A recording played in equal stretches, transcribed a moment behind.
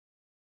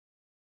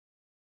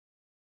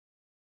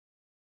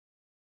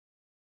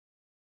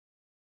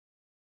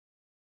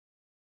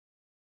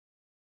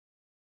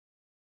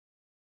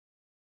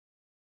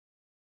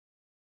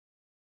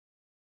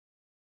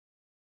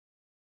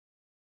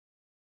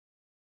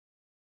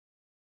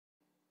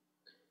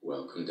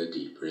Welcome to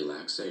Deep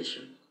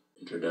Relaxation.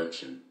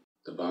 Introduction.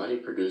 The body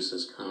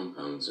produces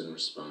compounds in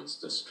response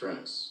to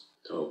stress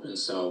to open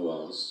cell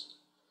walls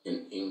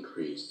and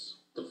increase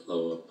the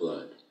flow of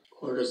blood.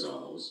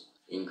 Cortisols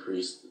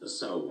increase the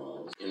cell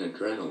walls, and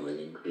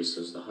adrenaline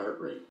increases the heart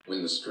rate.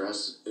 When the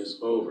stress is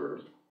over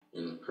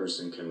and the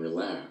person can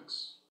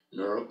relax,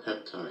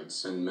 neuropeptides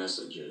send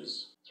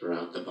messages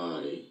throughout the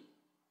body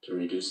to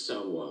reduce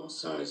cell wall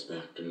size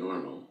back to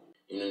normal,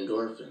 and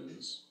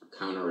endorphins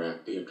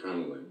counteract the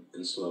adrenaline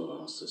and slow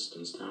all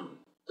systems down.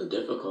 The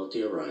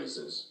difficulty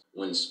arises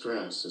when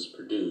stress is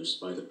produced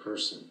by the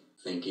person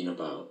thinking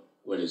about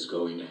what is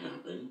going to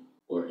happen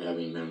or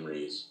having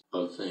memories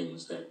of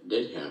things that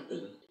did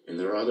happen, and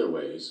there are other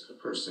ways a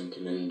person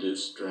can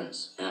induce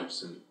stress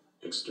absent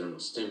external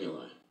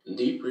stimuli.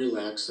 Deep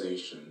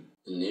relaxation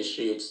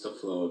initiates the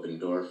flow of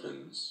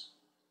endorphins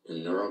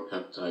and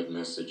neuropeptide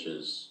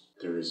messages.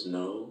 There is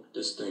no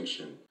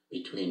distinction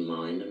between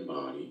mind and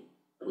body.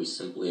 We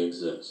simply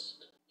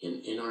exist.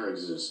 And in our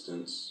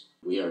existence,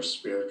 we are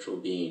spiritual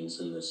beings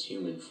in this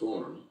human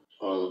form.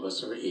 All of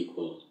us are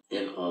equal,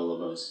 and all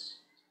of us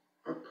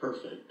are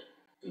perfect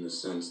in the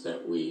sense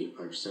that we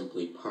are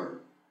simply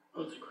part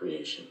of the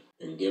creation.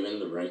 And given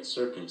the right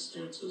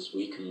circumstances,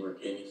 we can work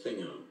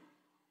anything out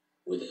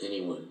with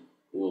anyone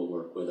who will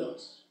work with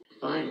us.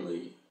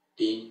 Finally,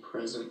 being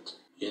present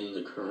in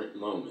the current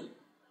moment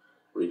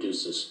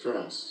reduces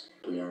stress.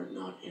 We are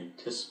not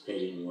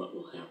anticipating what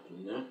will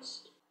happen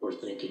next, or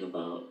thinking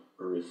about,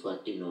 or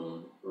reflecting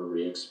on, or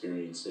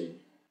re-experiencing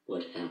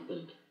what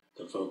happened.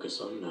 The focus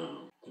on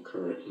now, the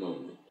current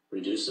moment,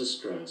 reduces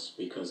stress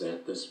because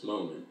at this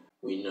moment,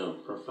 we know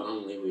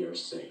profoundly we are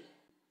safe.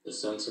 The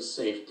sense of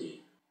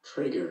safety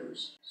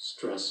triggers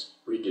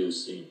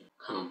stress-reducing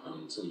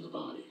compounds in the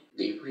body.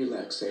 Deep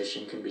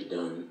relaxation can be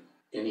done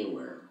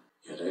anywhere.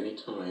 At any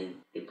time,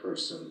 a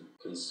person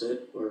can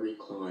sit or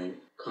recline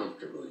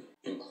comfortably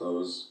and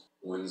close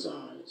one's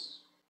eyes.